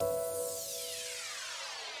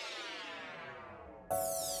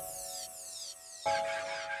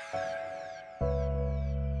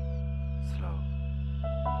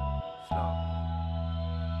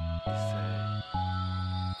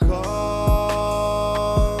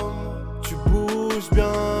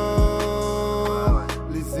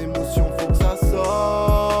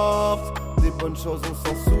choses on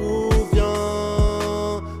s'en souvient.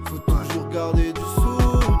 Faut toujours garder du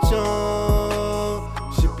soutien.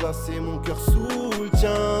 J'ai placé mon cœur sous le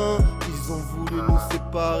tien. Ils ont voulu nous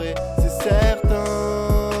séparer, c'est certain.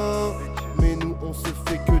 Mais nous on se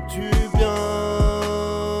fait que du bien.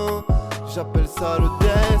 J'appelle ça le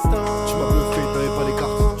destin. Tu m'as bluffé, t'avais pas les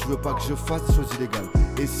cartes. Tu veux pas que je fasse des choses illégales.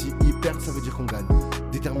 Et si ils perdent, ça veut dire qu'on gagne.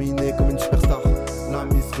 Déterminé comme une superstar. La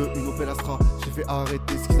miss veut une Opel Astra. J'ai fait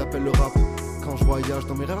arrêter ce qu'ils appellent le rap. Quand je voyage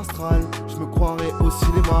dans mes rêves astrales, je me croirais au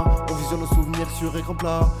cinéma. On visionne nos souvenirs sur écran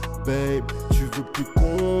plat. Babe, tu veux plus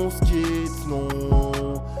qu'on se quitte, non.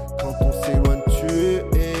 Quand on s'éloigne, tu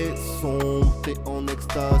es sombre. T'es en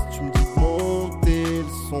extase, tu me dis de monter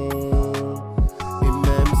le son. Et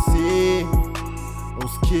même si on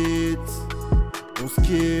se quitte, on se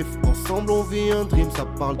kiffe, ensemble on vit un dream. Ça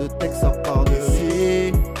parle de texte, ça parle de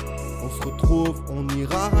si on se retrouve, on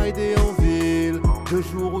ira rider en ville, de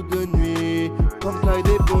jour ou de nuit, comme Clyde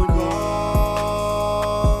et Bonnie.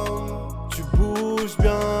 Tu bouges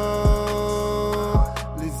bien,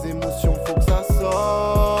 les émotions faut que ça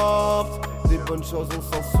sorte. Des bonnes choses on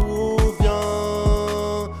s'en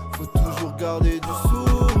souvient. Faut toujours garder du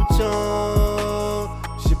soutien.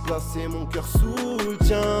 J'ai placé mon cœur sous le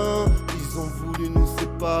tien. Ils ont voulu nous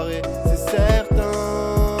séparer, c'est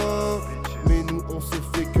certain. Mais nous on se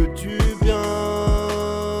fait que du bien.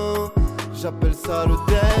 J'appelle ça le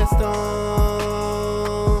destin.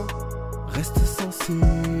 Reste sensible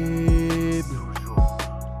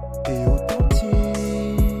et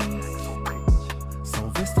authentique, sans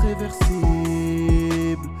veste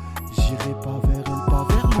réversible. J'irai pas vers elle, pas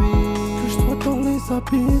vers lui. Que je sois dans les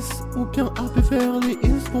abysses ou bien à Beverly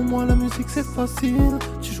Hills, pour moi la musique c'est facile.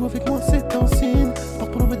 Tu joues avec moi c'est un signe. Pas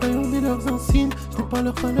pour leurs médaillons ni leurs insignes. Je n'ai pas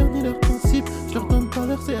leurs valeurs ni leurs principes. Je leur donne pas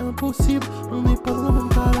l'heure, c'est impossible. On n'est pas dans la même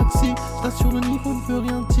galaxie. Je t'assure le niveau ne veut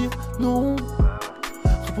rien dire, non.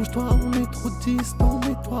 Rapproche-toi, on est trop distant,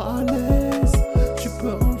 mets-toi à l'aise. Tu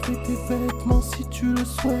peux enlever tes vêtements si tu le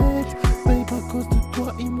souhaites. Babe, à cause de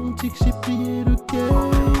toi, ils m'ont dit que j'ai plié le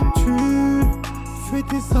game. Tu fais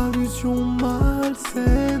des allusions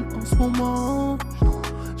malsaines en ce moment.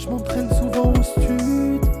 Je m'entraîne souvent au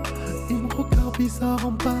stud. Ils me regardent bizarre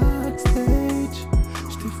en backstage.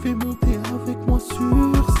 Je t'ai fait monter avec moi sur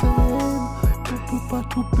scène. On peut pas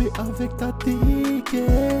couper avec ta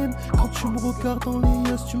dégaine. Quand tu me regardes dans les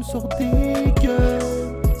yeux, tu me sors des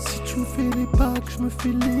gueules. Si tu me fais les bacs, je me fais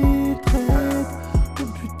les traites. On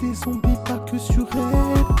bute des zombies, pas que sur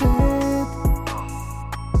répète.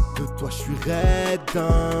 De toi je suis red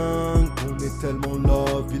dingue. On est tellement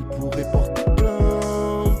love, il pourrait porter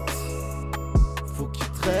plainte. Faut qu'il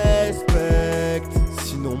te respecte,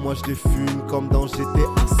 sinon moi je les fume comme dans GTA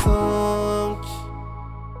 5.